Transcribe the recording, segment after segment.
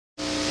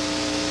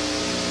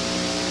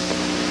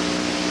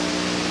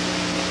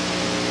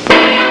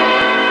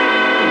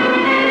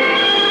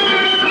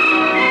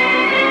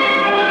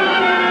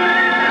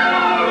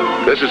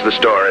This is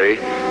the story,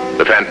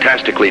 the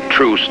fantastically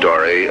true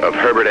story of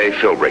Herbert A.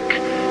 Philbrick,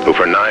 who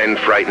for 9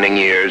 frightening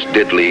years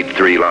did lead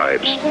 3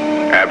 lives.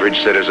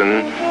 Average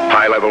citizen,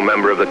 high-level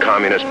member of the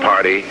Communist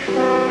Party,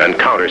 and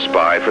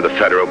counter-spy for the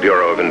Federal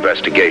Bureau of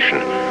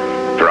Investigation.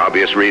 For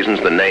obvious reasons,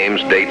 the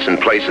names, dates,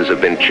 and places have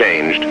been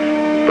changed,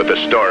 but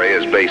the story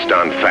is based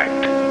on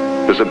fact.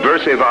 The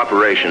subversive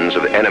operations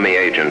of enemy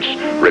agents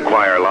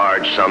require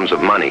large sums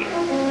of money.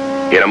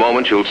 In a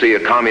moment, you'll see a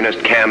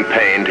communist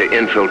campaign to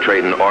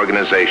infiltrate an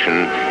organization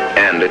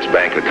and its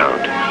bank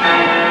account.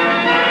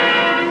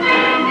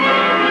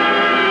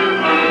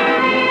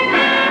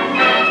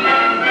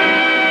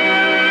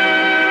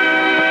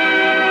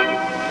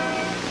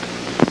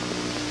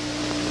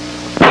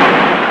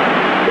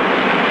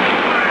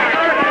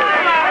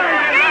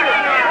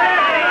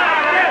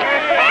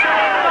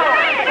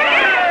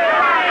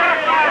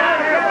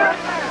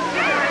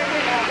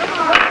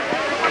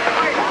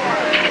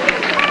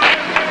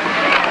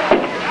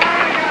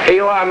 Here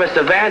you are,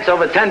 Mr. Vance,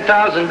 over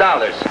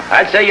 $10,000.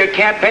 I'd say your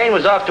campaign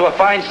was off to a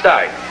fine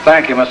start.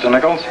 Thank you, Mr.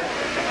 Nichols.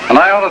 And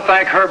I ought to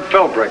thank Herb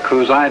Philbrick,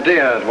 whose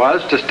idea it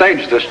was to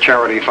stage this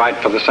charity fight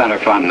for the Center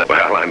Fund.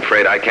 Well, I'm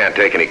afraid I can't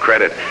take any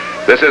credit.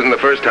 This isn't the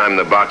first time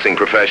the boxing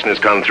profession has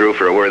come through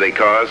for a worthy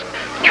cause.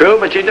 True,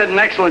 but you did an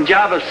excellent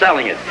job of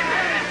selling it.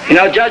 You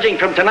know, judging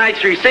from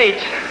tonight's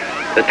receipts,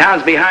 the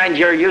town's behind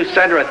your youth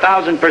center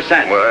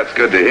 1,000%. Well, that's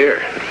good to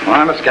hear.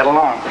 Well, let's get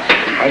along.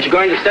 Aren't you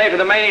going to stay for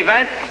the main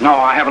event? No,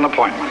 I have an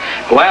appointment.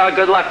 Well,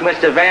 good luck,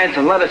 Mr. Vance,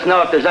 and let us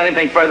know if there's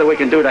anything further we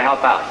can do to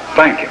help out.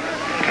 Thank you.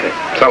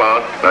 So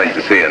long. Nice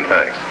to see you, and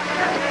thanks.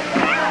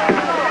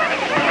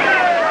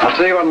 I'll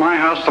see you at my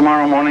house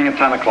tomorrow morning at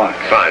 10 o'clock.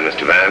 Fine,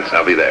 Mr. Vance.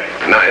 I'll be there.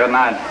 Good night. Good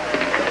night.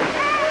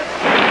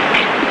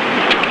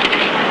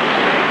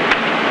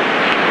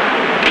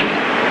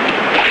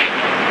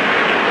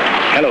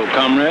 Hello,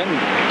 comrade.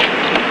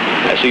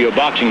 I see your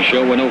boxing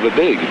show went over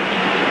big.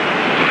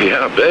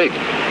 Yeah, big.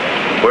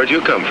 Where'd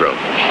you come from?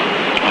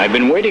 I've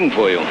been waiting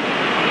for you.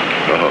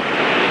 Oh,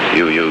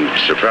 you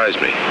surprised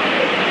me.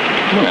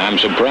 Well, I'm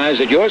surprised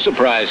at your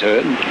surprise,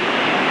 Herb.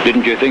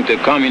 Didn't you think the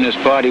Communist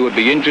Party would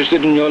be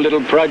interested in your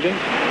little project?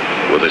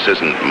 Well, this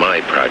isn't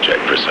my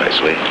project,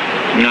 precisely.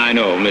 I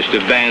know,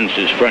 Mr. Vance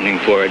is fronting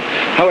for it.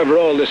 However,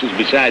 all this is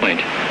beside the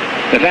point.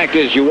 The fact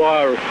is, you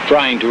are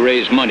trying to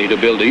raise money to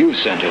build a youth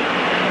center.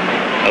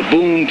 A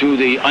boon to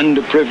the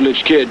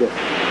underprivileged kid.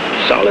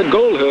 Solid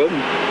goal, Herb.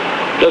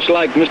 Just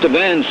like Mr.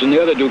 Vance and the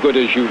other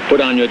do-gooders you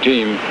put on your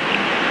team.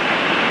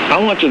 I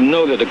want you to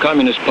know that the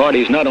Communist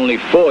Party is not only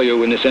for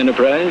you in this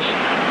enterprise,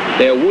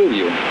 they're with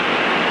you.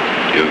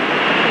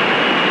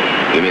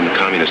 You mean the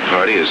Communist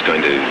Party is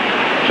going to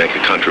make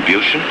a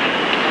contribution?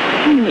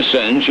 In a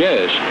sense,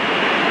 yes.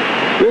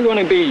 We're going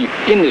to be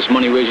in this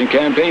money-raising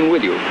campaign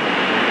with you.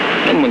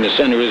 And when the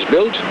center is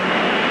built,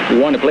 we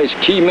want to place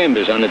key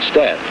members on its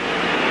staff.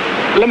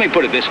 Let me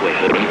put it this way,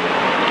 Herb.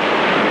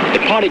 The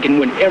party can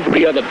win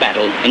every other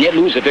battle and yet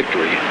lose a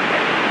victory.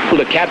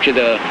 To capture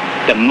the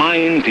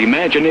minds, the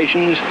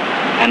imaginations,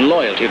 and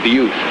loyalty of the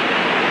youth.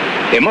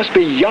 There must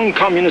be young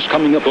communists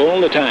coming up all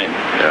the time.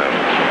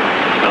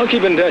 Yeah. I'll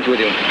keep in touch with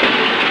you.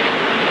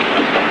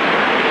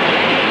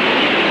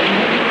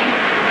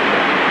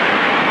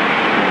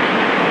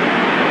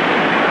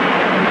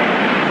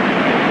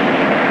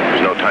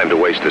 There's no time to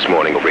waste this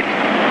morning, Rick.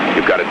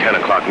 You've got a 10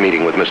 o'clock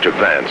meeting with Mr.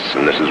 Vance,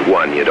 and this is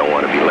one you don't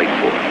want to be late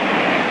for.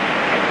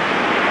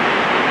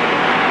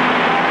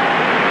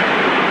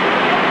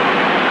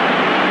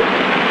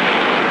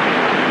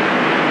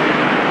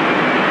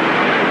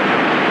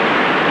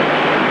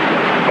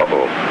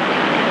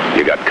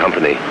 You got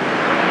company,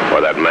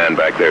 or that man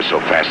back there's so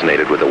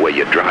fascinated with the way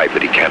you drive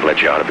that he can't let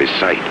you out of his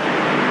sight.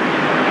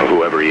 Or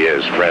whoever he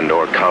is, friend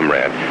or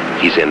comrade,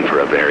 he's in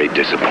for a very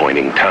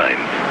disappointing time.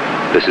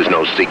 This is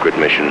no secret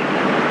mission.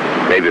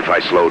 Maybe if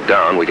I slowed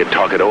down, we could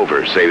talk it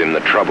over, save him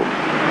the trouble.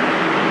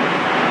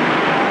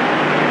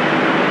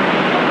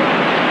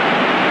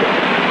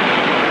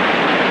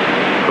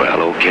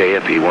 Well, okay,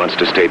 if he wants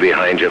to stay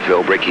behind you,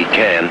 Philbrick, he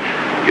can.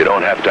 You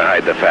don't have to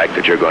hide the fact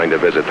that you're going to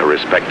visit the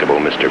respectable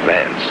Mr.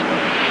 Vance.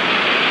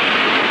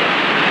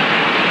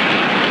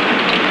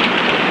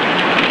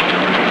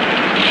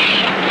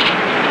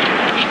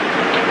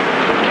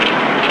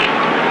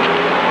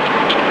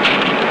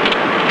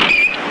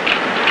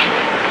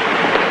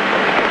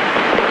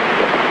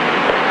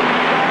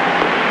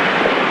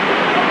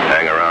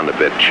 Hang around a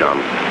bit, chum.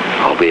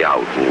 I'll be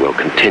out and we'll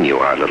continue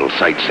our little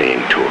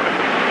sightseeing tour.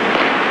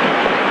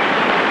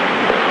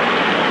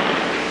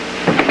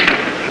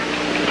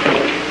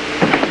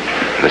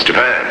 Mr.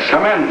 Vance.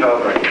 Come in,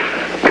 Philbrick.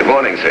 Good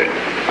morning, sir.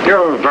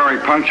 You're very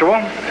punctual.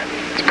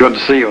 It's good to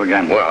see you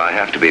again. Well, I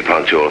have to be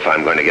punctual if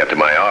I'm going to get to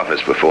my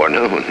office before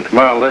noon.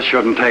 Well, this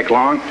shouldn't take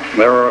long.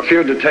 There are a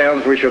few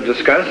details we should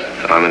discuss.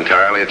 I'm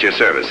entirely at your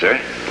service, sir.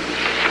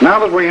 Now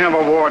that we have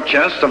a war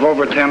chest of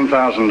over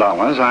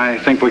 $10,000, I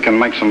think we can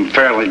make some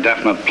fairly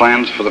definite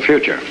plans for the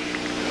future.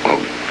 Well,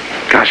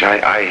 gosh,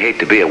 I hate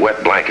to be a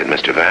wet blanket,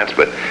 Mr. Vance,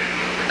 but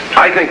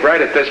I think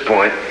right at this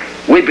point,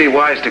 we'd be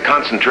wise to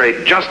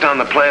concentrate just on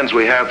the plans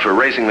we have for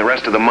raising the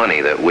rest of the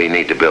money that we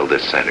need to build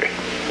this center.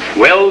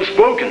 Well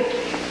spoken.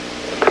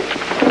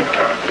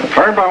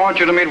 Herb, I want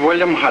you to meet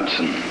William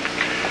Hudson.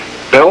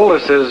 Bill,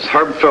 this is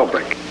Herb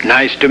Philbrick.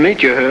 Nice to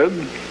meet you, Herb.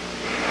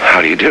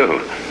 How do you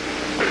do?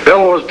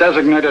 Bill was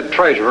designated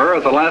treasurer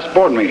at the last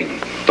board meeting,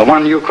 the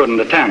one you couldn't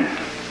attend.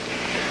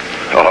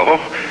 Oh?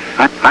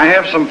 I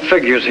have some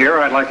figures here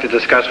I'd like to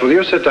discuss with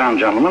you. Sit down,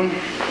 gentlemen.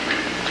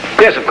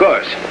 Yes, of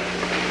course.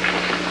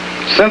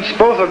 Since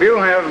both of you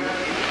have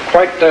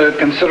quite a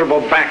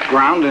considerable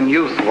background in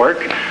youth work,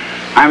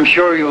 I'm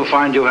sure you'll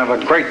find you have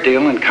a great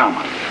deal in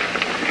common.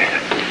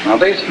 Now,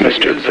 these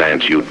Mr.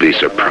 Vance, you'd be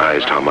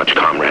surprised how much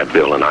Comrade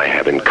Bill and I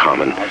have in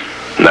common.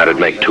 And that'd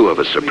make two of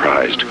us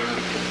surprised.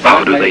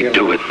 How do they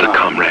do it, the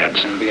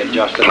comrades?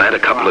 Plant a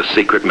couple of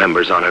secret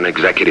members on an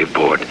executive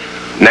board.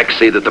 Next,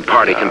 see that the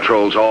party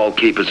controls all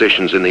key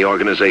positions in the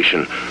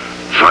organization.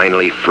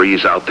 Finally,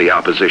 freeze out the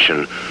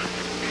opposition.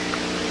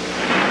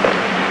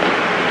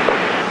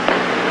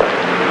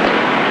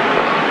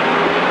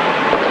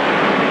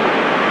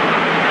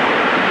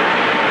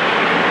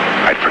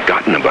 I'd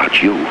forgotten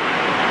about you,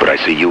 but I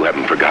see you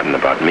haven't forgotten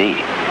about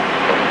me.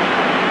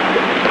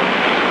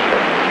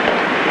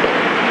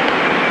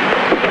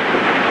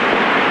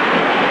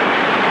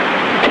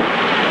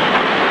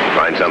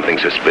 Find something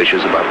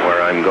suspicious about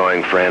where I'm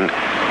going, friend?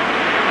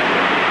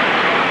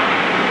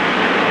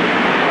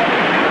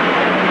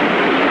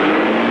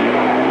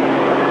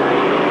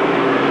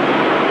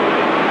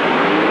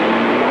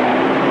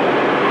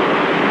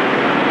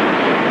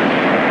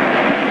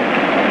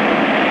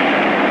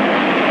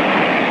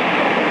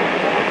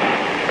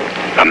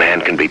 A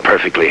man can be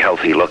perfectly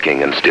healthy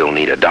looking and still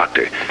need a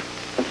doctor.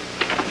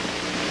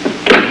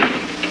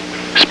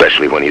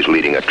 Especially when he's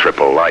leading a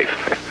triple life,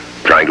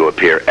 trying to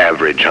appear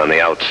average on the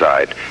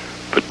outside,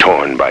 but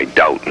torn by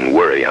doubt and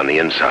worry on the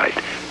inside.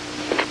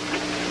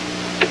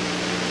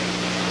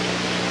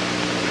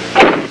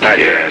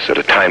 Yes, at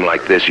a time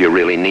like this, you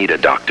really need a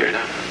doctor,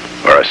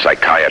 or a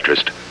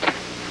psychiatrist,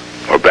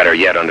 or better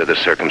yet, under the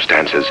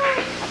circumstances,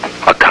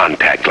 a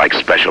contact like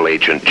Special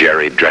Agent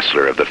Jerry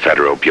Dressler of the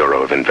Federal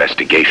Bureau of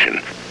Investigation.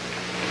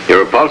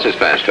 Your pulse is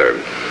fast,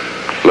 Herb.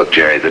 Look,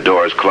 Jerry, the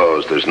door's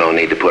closed. There's no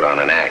need to put on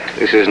an act.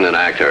 This isn't an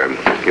act, Herb.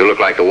 You look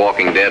like the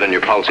walking dead and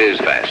your pulse is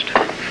fast.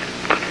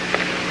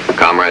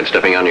 Comrade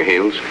stepping on your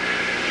heels?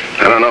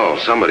 I don't know.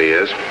 Somebody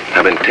is.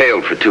 I've been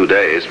tailed for 2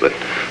 days, but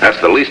that's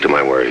the least of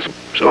my worries.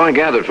 So I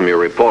gathered from your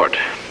report.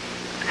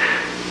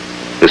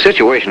 The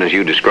situation as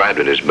you described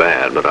it is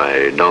bad, but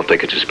I don't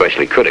think it's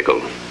especially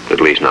critical. At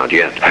least not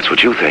yet. That's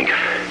what you think.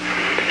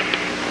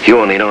 You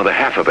only know the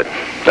half of it.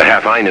 The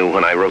half I knew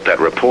when I wrote that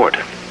report.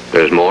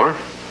 There's more?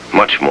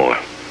 Much more.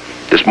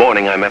 This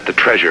morning I met the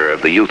treasurer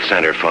of the Youth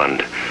Center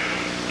Fund.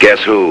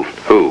 Guess who?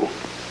 Who?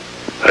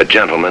 A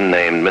gentleman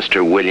named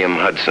Mr. William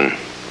Hudson.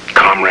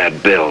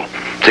 Comrade Bill.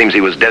 Seems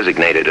he was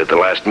designated at the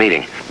last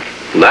meeting.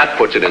 That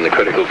puts it in the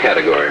critical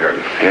category,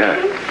 Herb.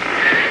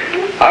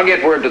 Yeah. I'll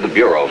get word to the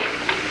Bureau.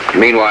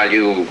 Meanwhile,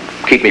 you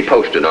keep me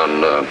posted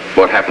on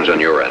what happens on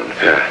your end.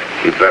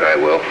 Yeah, you bet I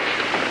will.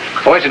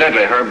 Oh,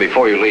 incidentally, Herb,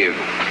 before you leave,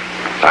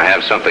 I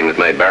have something that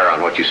may bear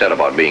on what you said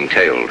about being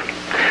tailed.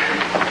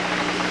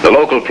 The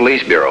local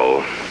police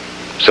bureau,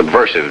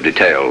 subversive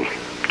detail,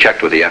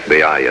 checked with the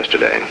FBI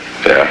yesterday.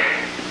 Yeah?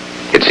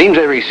 It seems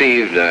they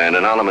received an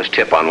anonymous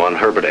tip on one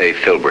Herbert A.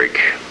 Philbrick,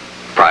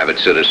 private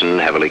citizen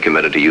heavily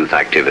committed to youth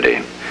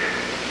activity.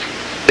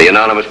 The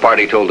anonymous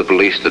party told the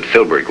police that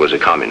Philbrick was a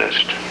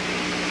communist.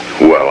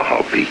 Well,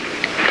 I'll be...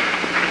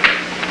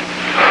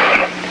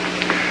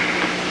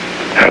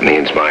 That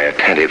means my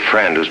attentive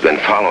friend who's been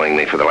following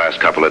me for the last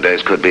couple of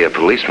days could be a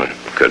policeman.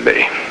 Could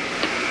be.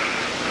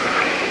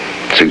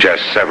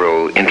 Suggests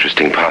several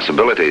interesting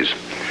possibilities.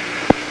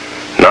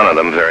 None of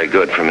them very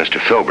good for Mr.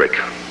 Philbrick.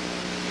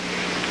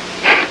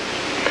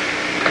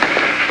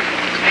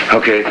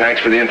 Okay,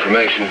 thanks for the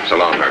information. So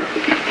long, Herb.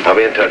 I'll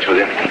be in touch with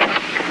you.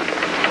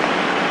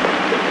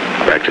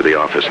 Back to the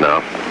office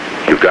now.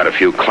 You've got a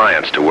few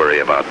clients to worry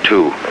about,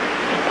 too.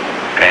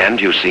 And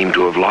you seem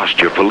to have lost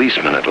your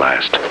policeman at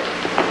last.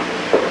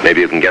 Maybe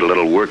you can get a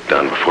little work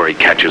done before he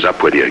catches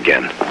up with you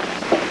again.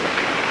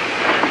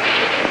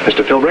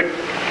 Mr. Philbrick?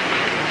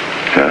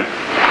 Huh?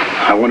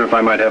 I wonder if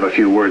I might have a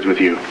few words with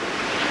you.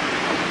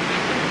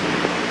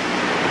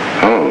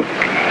 Oh,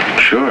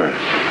 sure.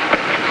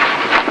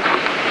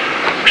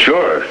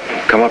 Sure.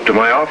 Come up to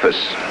my office.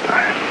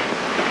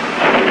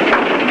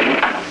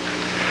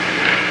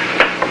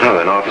 Well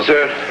then,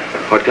 officer,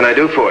 what can I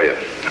do for you?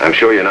 I'm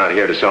sure you're not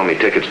here to sell me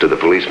tickets to the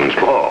policeman's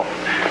ball.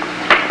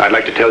 I'd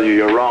like to tell you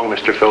you're wrong,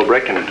 Mr.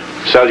 Philbrick, and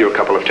sell you a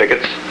couple of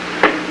tickets.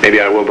 Maybe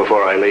I will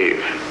before I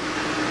leave.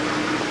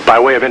 By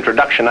way of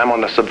introduction, I'm on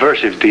the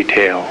subversive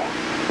detail.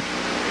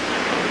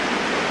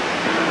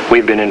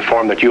 We've been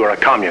informed that you are a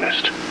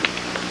communist.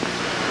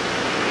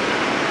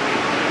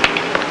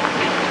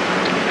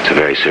 It's a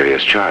very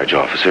serious charge,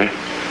 officer.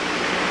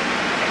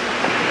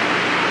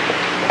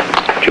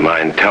 Do you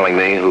mind telling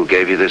me who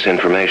gave you this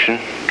information?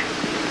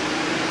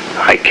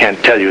 I can't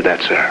tell you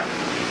that, sir.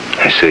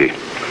 I see.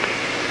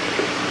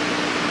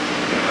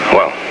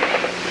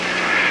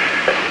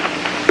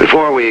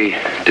 Before we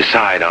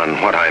decide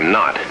on what I'm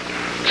not,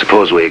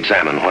 suppose we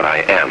examine what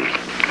I am.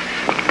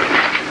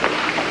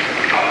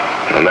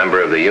 I'm a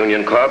member of the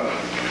Union Club,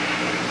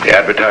 the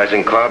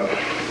Advertising Club,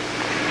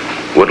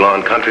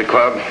 Woodlawn Country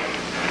Club.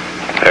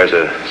 There's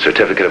a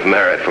certificate of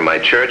merit from my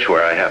church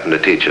where I happen to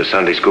teach a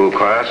Sunday school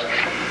class.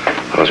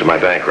 Those are my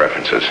bank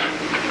references.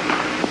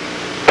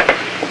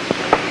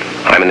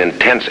 I'm an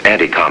intense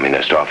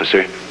anti-communist,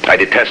 officer. I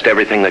detest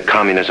everything that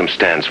communism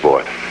stands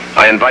for.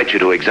 I invite you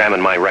to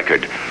examine my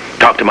record.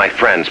 Talk to my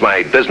friends,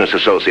 my business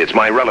associates,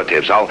 my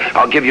relatives.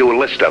 I'll give you a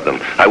list of them.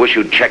 I wish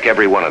you'd check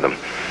every one of them.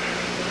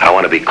 I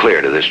want to be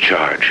clear to this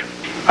charge.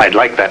 I'd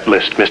like that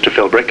list, Mr.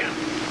 Philbrick.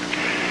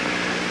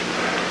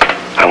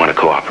 I want to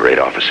cooperate,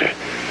 officer.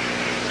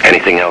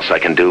 Anything else I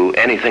can do,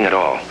 anything at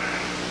all,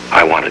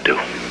 I want to do.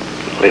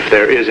 If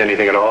there is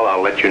anything at all,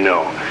 I'll let you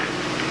know.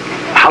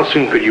 How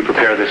soon could you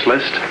prepare this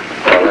list?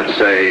 Well, let's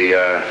say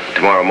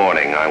tomorrow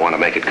morning. I want to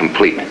make it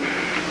complete.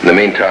 In the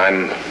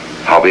meantime,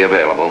 I'll be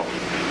available.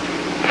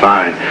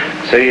 Fine.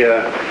 Say,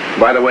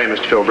 by the way,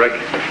 Mr. Philbrick,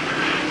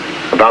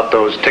 about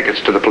those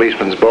tickets to the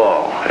policeman's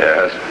ball.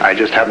 Yes? I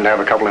just happen to have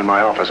a couple in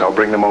my office. I'll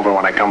bring them over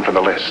when I come for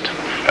the list.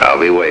 I'll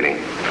be waiting.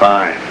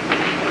 Fine.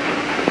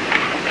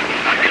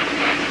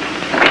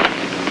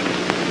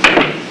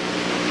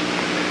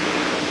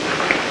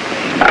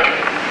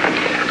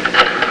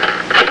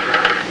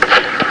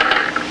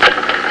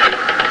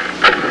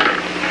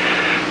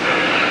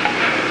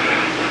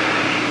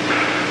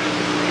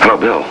 Hello,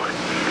 Bill.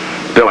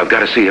 Bill, I've got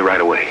to see you right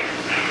away.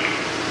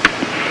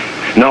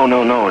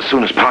 No, as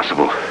soon as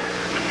possible.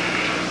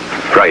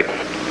 Right.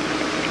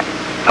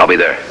 I'll be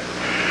there.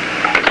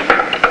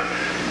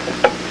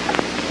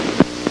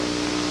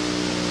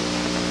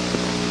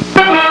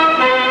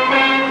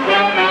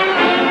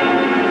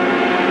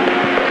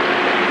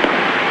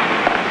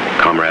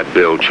 Comrade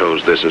Bill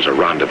chose this as a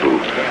rendezvous,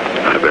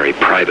 not a very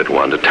private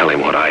one to tell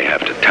him what I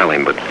have to tell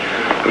him, but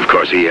of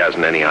course he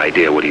hasn't any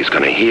idea what he's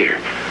going to hear.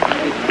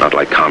 Not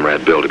like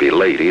Comrade Bill to be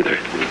late either.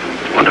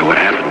 Wonder what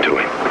happened to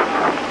him.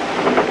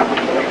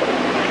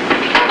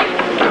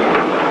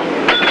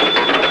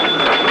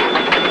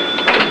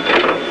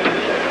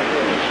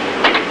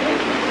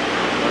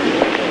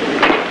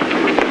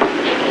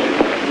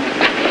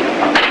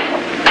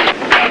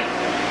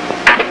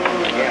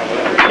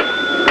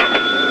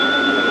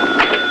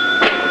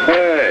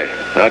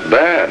 Not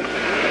bad.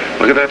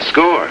 Look at that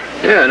score.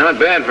 Yeah, not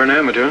bad for an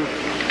amateur.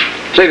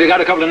 Say, have you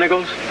got a couple of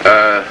nickels?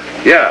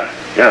 Yeah,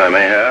 I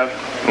may have.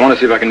 I want to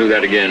see if I can do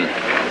that again.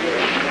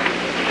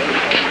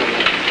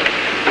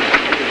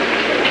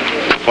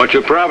 What's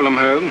your problem,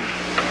 Herb?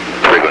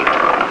 Big one.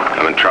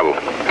 I'm in trouble.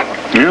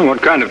 Yeah,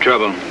 what kind of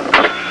trouble?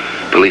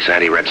 Police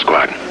anti-red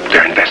squad.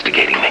 They're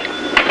investigating me.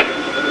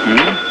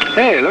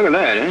 Hey, look at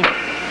that,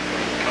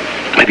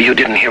 eh? Maybe you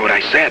didn't hear what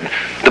I said.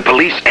 The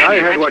police I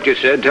heard what you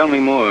said. Tell me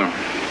more.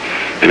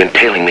 They've been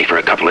tailing me for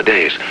a couple of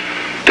days.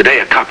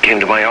 Today a cop came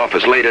to my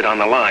office, laid it on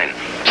the line.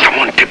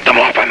 Someone tipped them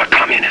off I'm a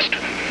communist.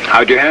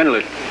 How'd you handle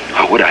it?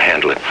 How would I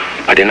handle it?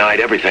 I denied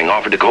everything,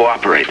 offered to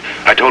cooperate.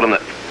 I told them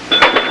that...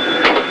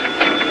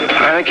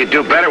 I think you'd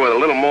do better with a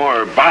little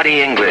more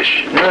body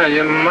English. Yeah,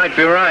 you might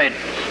be right.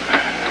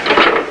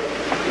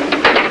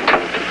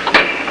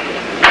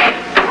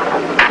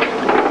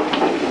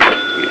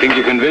 You think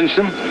you convinced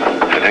them?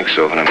 I think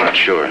so, but I'm not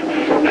sure.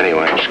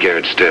 Anyway, I'm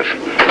scared stiff.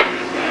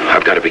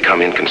 I've got to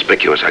become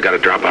inconspicuous. I've got to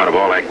drop out of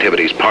all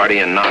activities, party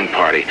and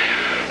non-party.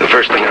 The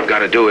first thing I've got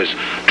to do is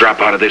drop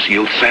out of this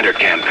youth center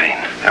campaign.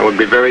 That would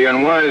be very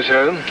unwise,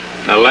 Herb.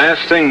 The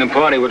last thing the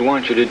party would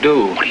want you to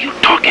do. What are you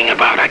talking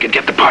about? I could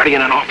get the party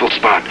in an awful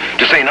spot,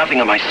 to say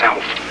nothing of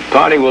myself. The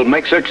party will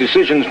make such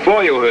decisions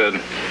for you, Herb.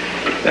 In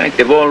fact,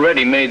 they've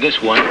already made this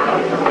one.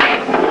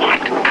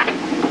 What?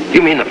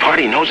 You mean the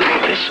party knows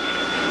about this?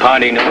 The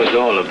party knows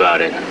all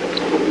about it.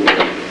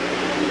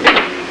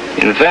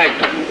 In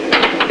fact,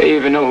 they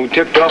even know who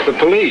tipped off the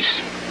police.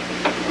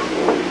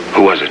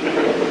 Who was it?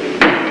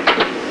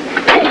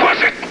 Who was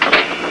it?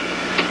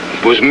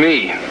 It was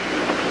me.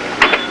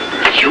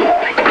 You?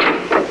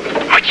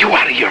 Are you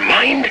out of your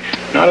mind?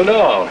 Not at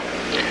all.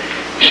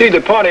 See,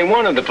 the party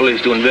wanted the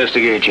police to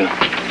investigate you.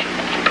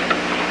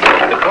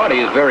 The party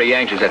is very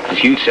anxious that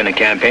this youth center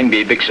campaign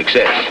be a big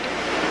success.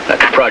 That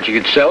the project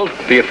itself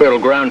be a fertile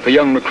ground for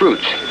young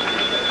recruits.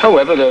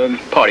 However, the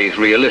party is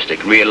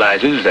realistic,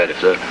 realizes that if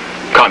the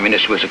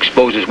communist was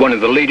exposed as one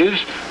of the leaders,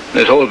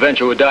 this whole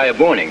venture would die of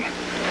mourning.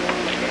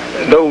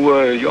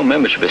 Though your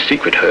membership is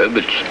secret, Herb,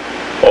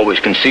 it's always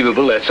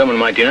conceivable that someone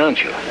might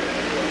denounce you.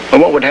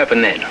 And what would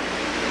happen then?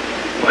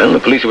 Well, the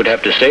police would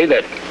have to say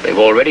that they've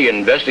already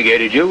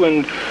investigated you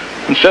and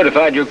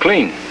certified you're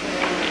clean.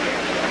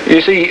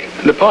 You see,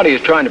 the party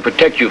is trying to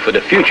protect you for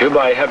the future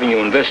by having you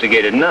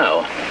investigated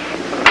now.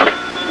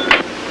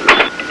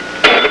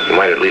 You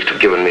might at least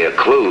have given me a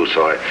clue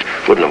so I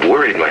wouldn't have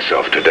worried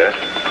myself to death.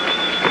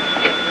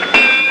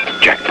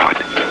 Jackpot.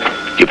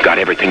 You've got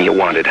everything you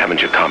wanted,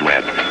 haven't you,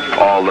 comrade?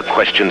 All the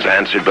questions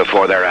answered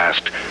before they're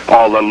asked.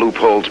 All the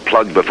loopholes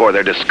plugged before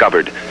they're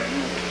discovered.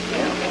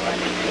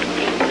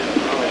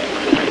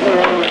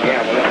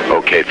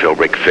 Okay. Okay,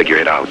 Philbrick, figure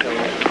it out.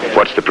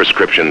 What's the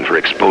prescription for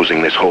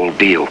exposing this whole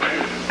deal?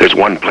 There's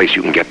one place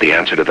you can get the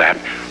answer to that,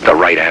 the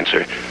right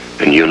answer,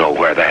 and you know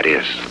where that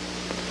is.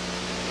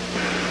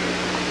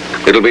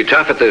 It'll be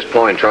tough at this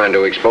point trying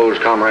to expose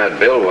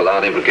Comrade Bill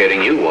without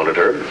implicating you, won't it,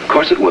 Herb? Of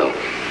course it will.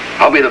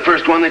 I'll be the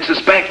first one they'd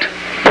suspect.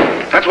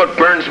 That's what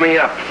burns me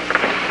up.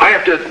 I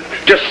have to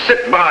just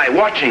sit by,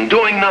 watching,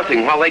 doing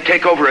nothing while they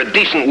take over a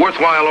decent,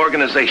 worthwhile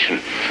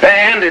organization.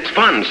 And its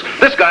funds.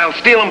 This guy'll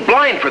steal them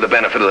blind for the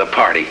benefit of the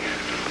party.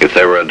 If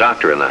there were a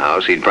doctor in the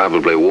house, he'd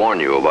probably warn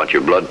you about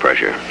your blood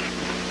pressure.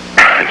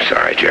 I'm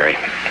sorry, Jerry.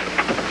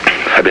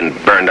 I've been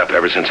burned up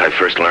ever since I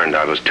first learned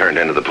I was turned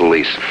into the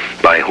police.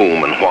 By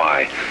whom and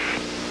why.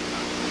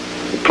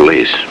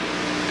 Police.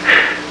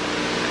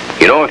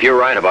 You know, if you're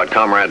right about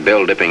Comrade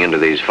Bill dipping into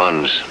these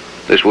funds,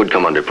 this would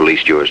come under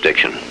police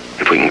jurisdiction.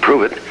 If we can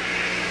prove it.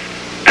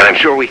 And I'm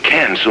sure we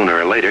can sooner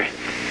or later.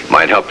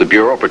 Might help the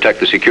Bureau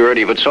protect the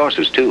security of its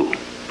sources, too,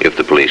 if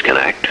the police can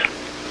act.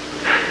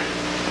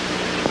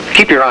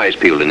 Keep your eyes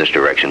peeled in this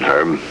direction,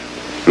 Herb.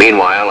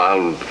 Meanwhile,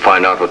 I'll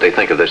find out what they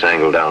think of this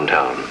angle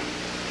downtown.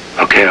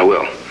 Okay, I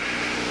will.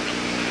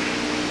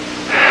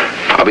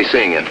 I'll be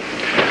seeing you,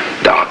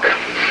 Doc.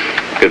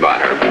 Goodbye,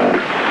 Herb.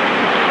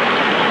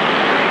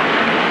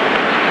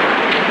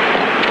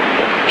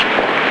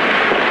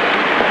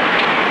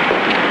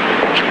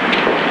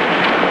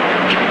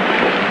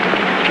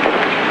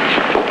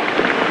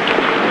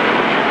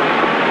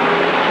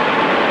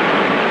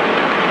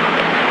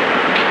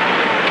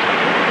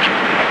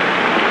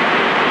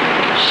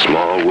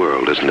 Small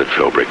world, isn't it,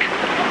 Philbrick?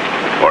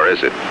 Or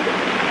is it?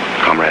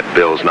 Comrade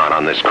Bill's not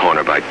on this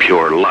corner by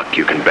pure luck,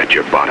 you can bet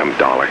your bottom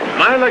dollar.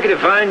 I'd like to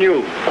find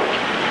you.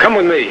 Come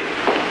with me.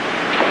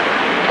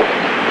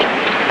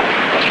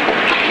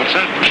 What's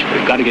up?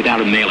 We've got to get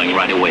out a mailing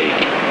right away.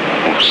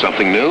 Oh,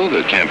 something new?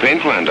 The campaign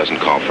plan doesn't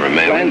call for a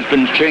mailing. Plan's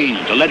been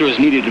changed. A letter is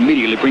needed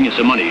immediately. Bring us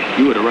some money.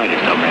 You were to write it,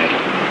 comrade.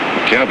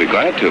 Okay, I'll be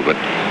glad to, but...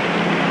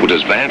 Well,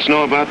 does Vance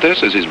know about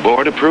this? Is his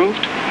board approved?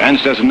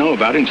 Vance doesn't know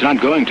about it. It's not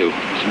going to.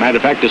 As a matter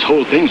of fact, this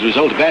whole thing's a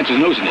result of Vance's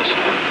nosiness.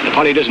 The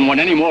party doesn't want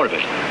any more of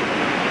it.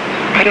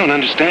 I don't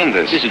understand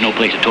this. This is no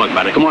place to talk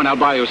about it. Come on, I'll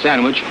buy you a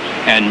sandwich,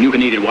 and you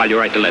can eat it while you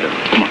write the letter.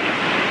 Come on.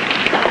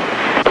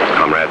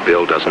 Comrade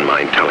Bill doesn't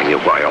mind telling you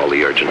why all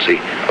the urgency.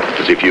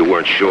 As if you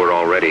weren't sure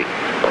already.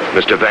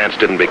 Mr. Vance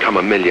didn't become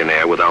a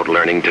millionaire without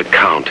learning to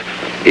count.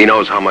 He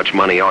knows how much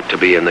money ought to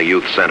be in the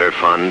Youth Center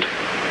Fund.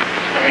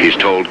 He's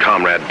told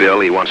Comrade Bill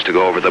he wants to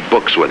go over the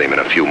books with him in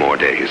a few more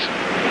days.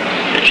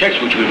 The checks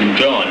which we've been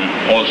drawn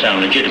all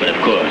sound legitimate,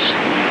 of course.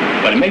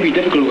 But it may be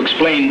difficult to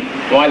explain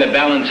why the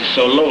balance is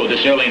so low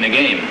this early in the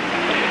game.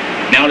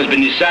 Now it has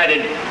been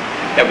decided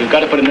that we've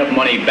got to put enough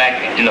money back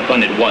in the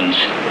fund at once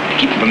to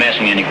keep him from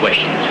asking any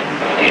questions.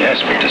 Yes,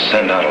 but to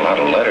send out a lot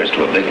of letters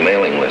to a big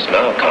mailing list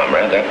now,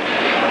 Comrade,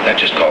 that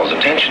just calls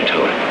attention to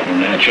it.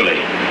 Naturally.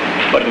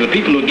 But if the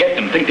people who get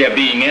them think they're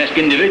being asked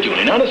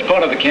individually, not as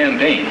part of the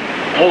campaign,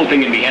 the whole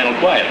thing can be handled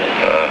quietly.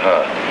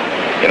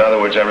 In other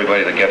words,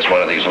 everybody that gets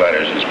one of these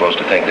letters is supposed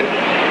to think that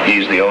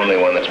he's the only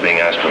one that's being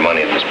asked for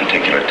money at this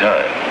particular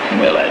time.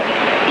 Well, at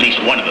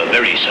least one of a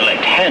very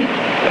select handful.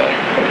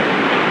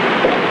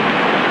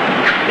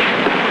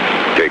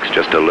 Takes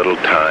just a little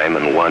time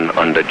and one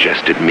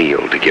undigested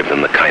meal to give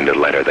them the kind of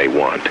letter they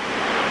want.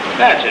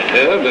 That's it,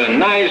 Herb. A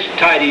nice,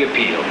 tidy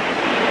appeal.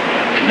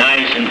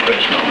 Nice and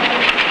personal.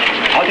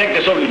 I'll take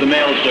this over to the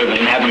mail service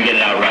and have them get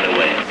it out right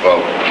away. Well,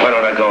 why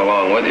don't I go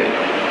along with you?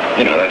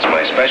 You know, that's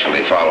my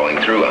specialty,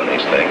 following through on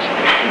these things.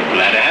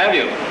 Glad to have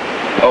you.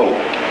 Oh,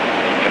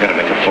 I gotta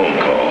make a phone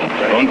call.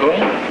 Phone call?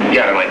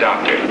 Yeah, to my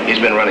doctor. He's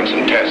been running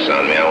some tests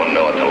on me. I want to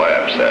know what the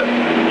lab said.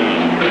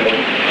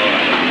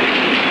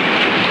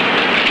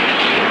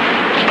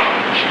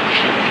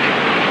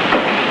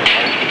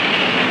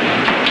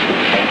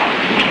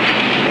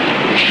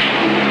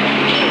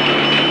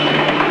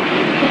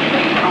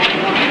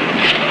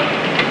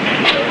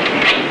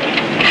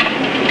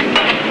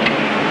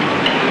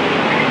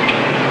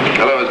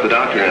 The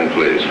doctor in,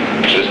 please.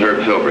 This is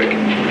Herb Philbrick.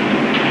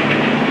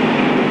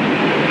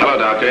 Hello,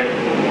 doctor.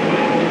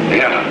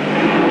 Yeah.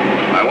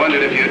 I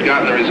wondered if you'd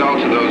gotten the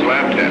results of those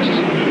lab tests.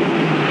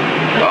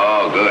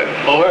 Oh, good.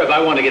 Oh, Herb, I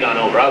want to get on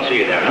over. I'll see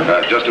you there,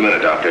 huh? Just a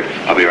minute, doctor.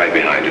 I'll be right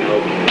behind you.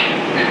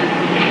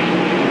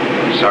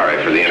 Sorry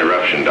for the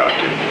interruption,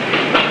 doctor.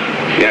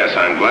 Yes,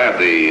 I'm glad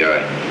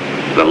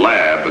the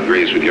lab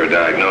agrees with your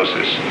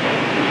diagnosis.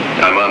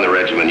 I'm on the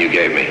regimen you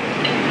gave me.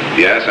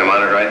 Yes, I'm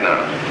on it right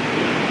now.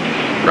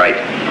 Right.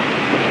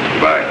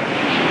 Bye.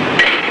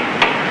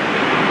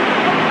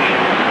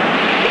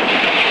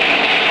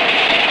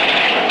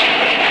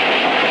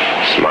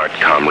 Smart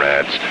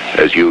comrades.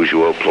 As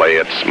usual, play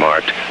it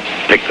smart.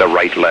 Pick the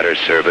right letter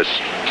service.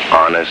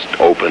 Honest,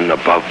 open,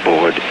 above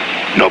board.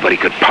 Nobody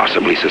could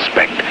possibly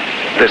suspect.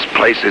 This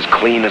place is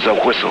clean as a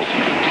whistle.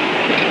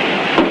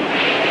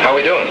 How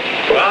we doing?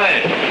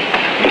 Fine.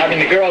 I'm having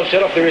the girls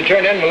set up the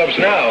return envelopes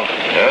now.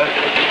 Huh?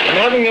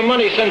 I'm having the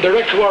money sent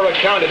direct to our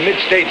account at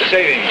Mid-State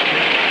Savings.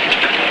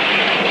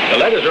 The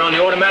letters are on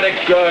the automatic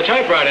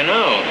typewriter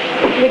now.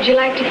 Would you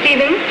like to see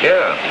them?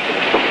 Yeah.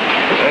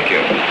 Thank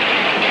you.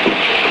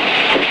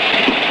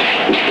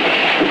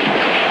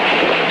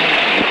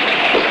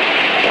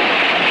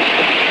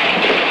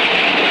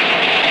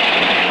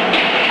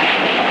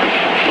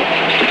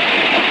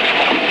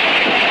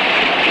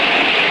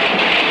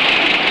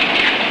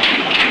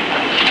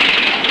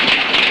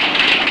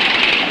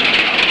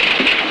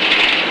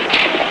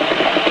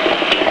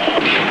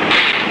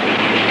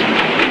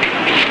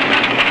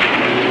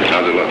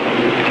 How's it look?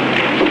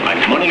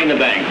 Like money in the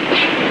bank.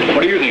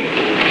 What do you think?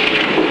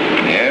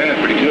 Yeah,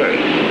 pretty good.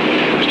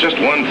 There's just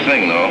one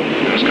thing, though.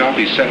 This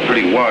copy's set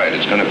pretty wide.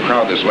 It's going to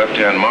crowd this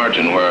left-hand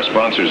margin where our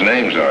sponsors'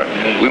 names are.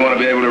 We want to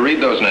be able to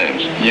read those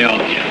names. Yeah.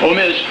 Oh,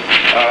 miss.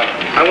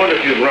 I wonder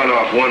if you'd run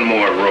off one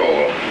more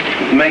roll.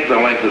 Make the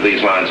length of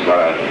these lines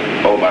about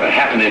a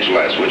half an inch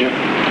less, would you?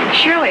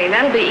 Surely,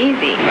 that'll be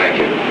easy.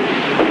 Thank you.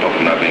 Hope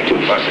I'm not being too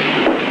fussy.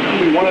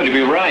 We wanted to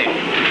be right.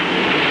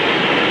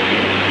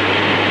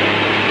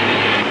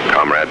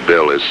 Comrade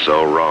Bill is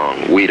so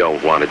wrong. We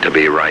don't want it to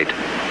be right.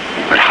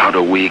 But how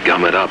do we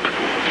gum it up?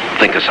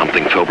 Think of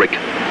something, Philbrick.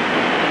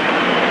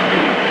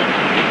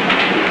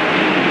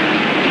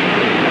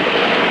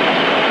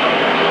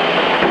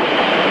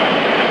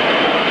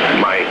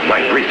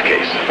 My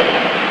briefcase.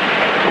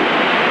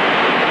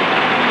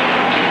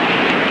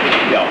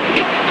 Yeah.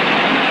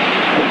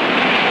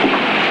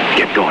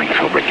 Get going,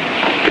 Philbrick.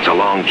 It's a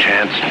long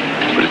chance,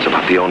 but it's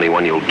about the only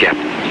one you'll get.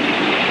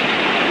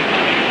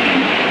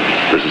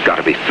 This has got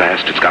to be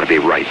fast. It's got to be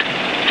right.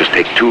 Just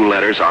take 2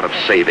 letters out of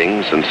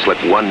savings and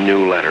slip 1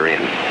 new letter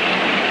in.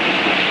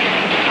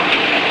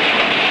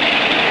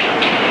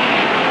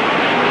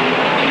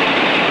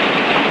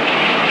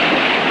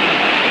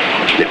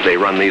 If they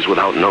run these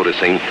without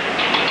noticing,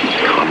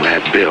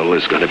 Comrade Bill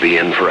is going to be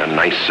in for a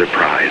nice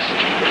surprise.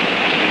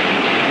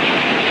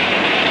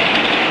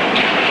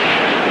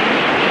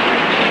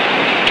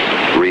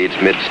 Reed's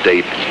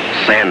Mid-State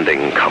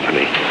Sanding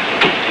Company.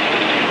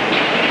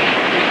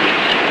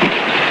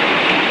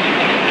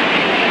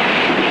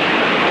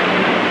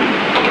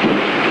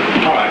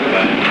 All right,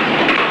 goodbye.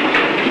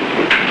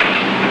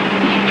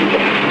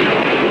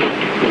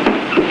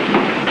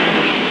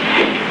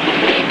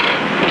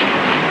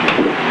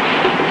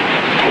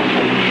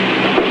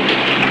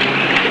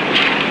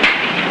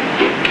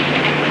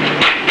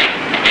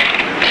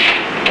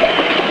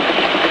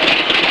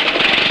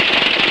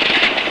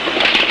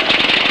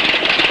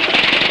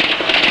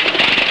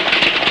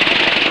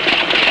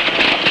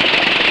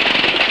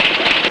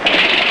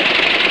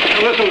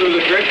 This'll do the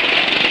trick.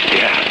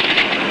 Yeah.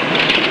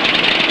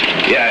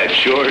 Yeah, it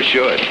sure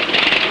should.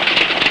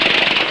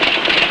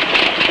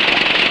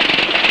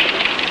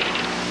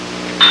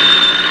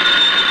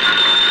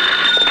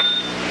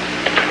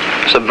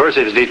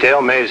 Subversives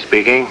detail, Mays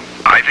speaking.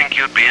 I think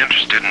you'd be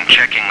interested in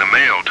checking the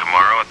mail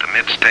tomorrow at the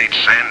Mid-State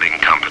Sanding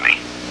Company.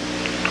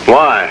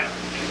 Why?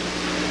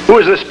 Who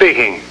is this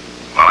speaking?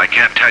 Well, I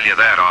can't tell you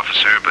that,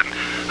 officer, but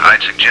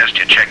I'd suggest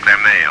you check their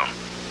mail.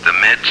 The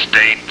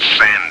Mid-State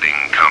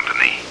Sanding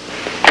Company.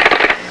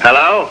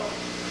 Hello?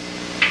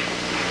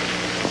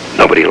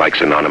 Nobody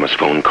likes anonymous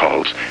phone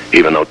calls,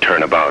 even though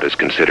turnabout is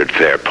considered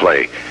fair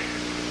play.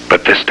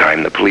 But this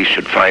time, the police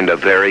should find a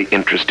very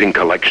interesting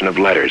collection of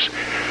letters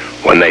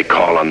when they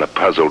call on the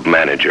puzzled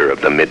manager of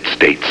the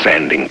Mid-State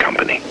Sanding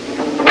Company.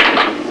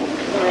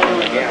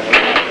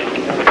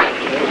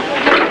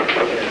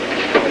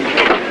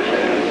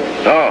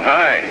 Oh,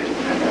 hi.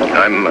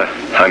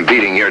 I'm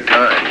beating your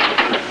time.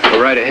 Go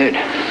right ahead.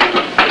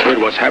 Heard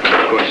what's happened,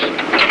 of course.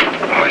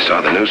 Oh, I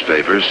saw the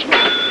newspapers.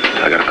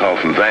 I got a call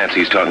from Vance.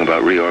 He's talking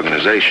about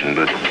reorganization,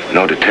 but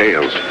no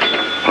details.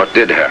 What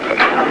did happen?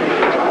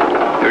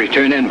 The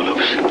return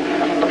envelopes.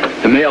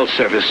 The mail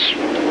service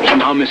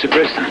somehow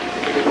misaddressed them.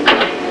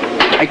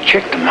 I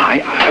checked them.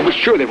 I was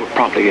sure they were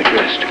properly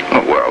addressed.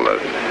 Oh, well, the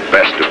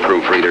best of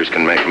proofreaders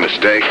can make a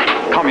mistake.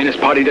 Communist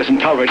Party doesn't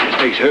tolerate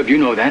mistakes, Herb. You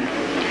know that.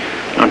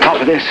 On top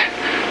of this,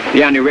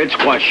 the anti-red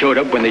squad showed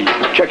up when the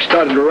checks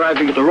started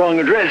arriving at the wrong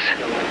address.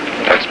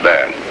 That's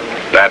bad.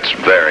 That's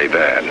very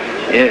bad.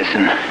 Yes,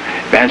 and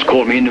Vance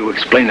called me in to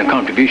explain the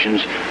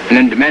contributions and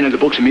then demanded the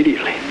books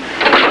immediately.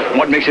 And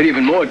what makes it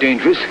even more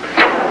dangerous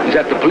is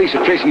that the police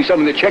are tracing some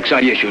of the checks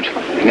I issued,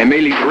 and they may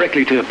lead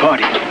directly to the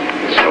party.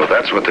 So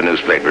that's what the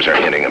newspapers are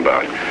hinting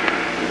about.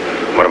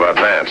 What about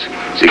Vance?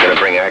 Is he going to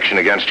bring action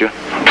against you?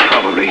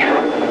 Probably.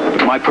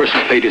 But my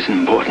personal fate isn't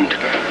important.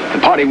 The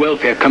party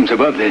welfare comes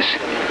above this.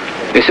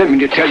 They sent me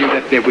to tell you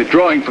that they're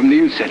withdrawing from the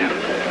youth center.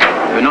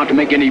 They're not to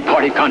make any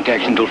party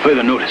contacts until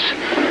further notice.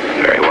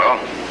 Very well.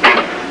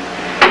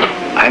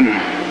 I'm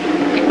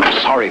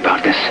sorry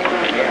about this.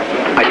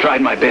 I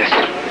tried my best.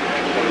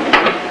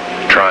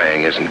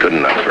 Trying isn't good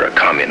enough for a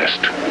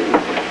communist.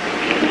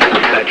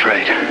 That's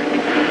right.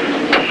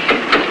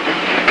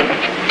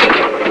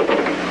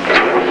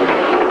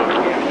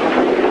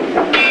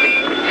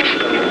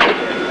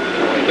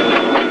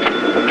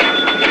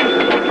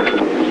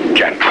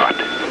 Jackpot.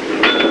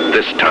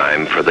 This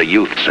time for the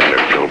youth center,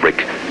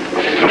 Philbrick.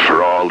 And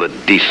for all the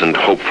decent,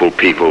 hopeful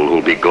people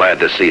who'll be glad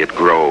to see it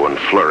grow and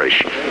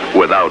flourish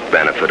without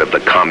benefit of the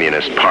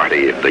Communist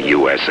Party of the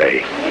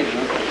USA.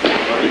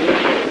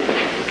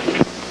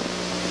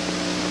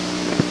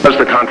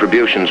 Because the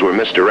contributions were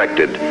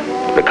misdirected,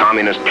 the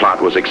communist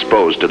plot was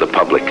exposed to the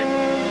public.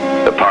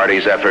 The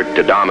party's effort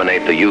to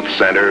dominate the youth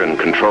center and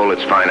control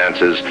its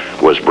finances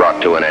was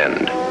brought to an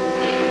end.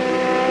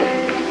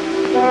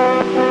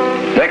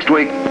 Next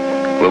week,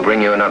 we'll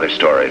bring you another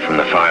story from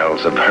the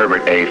files of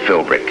Herbert A.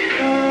 Philbrick.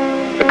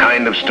 The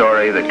kind of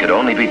story that could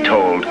only be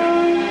told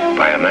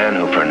by a man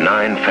who for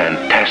 9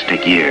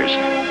 fantastic years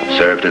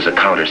served as a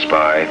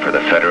counter-spy for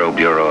the Federal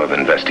Bureau of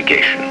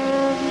Investigation.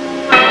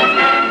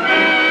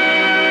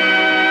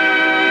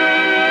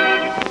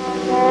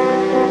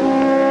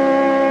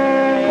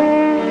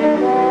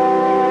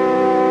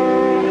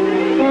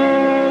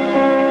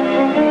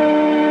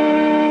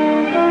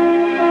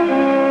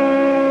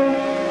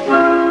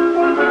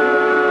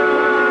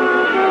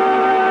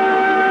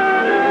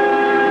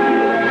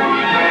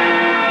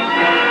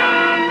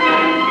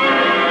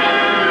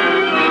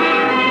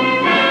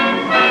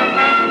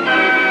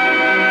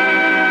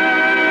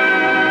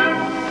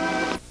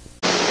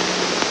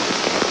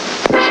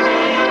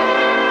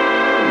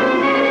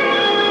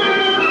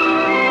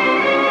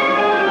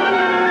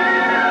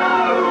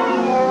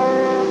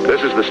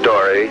 This is the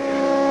story,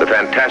 the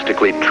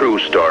fantastically true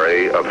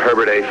story of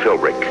Herbert A.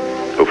 Philbrick,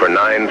 who for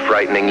 9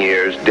 frightening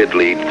years did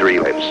lead 3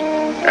 lives.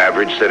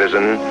 Average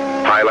citizen,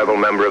 high-level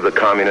member of the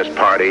Communist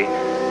Party,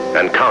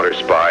 and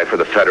counter-spy for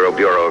the Federal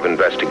Bureau of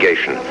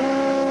Investigation.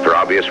 For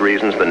obvious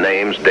reasons, the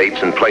names,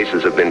 dates, and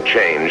places have been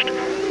changed,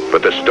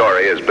 but the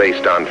story is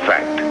based on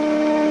fact.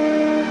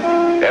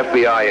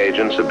 FBI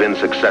agents have been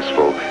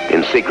successful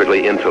in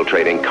secretly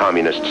infiltrating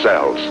communist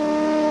cells.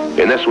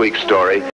 In this week's story,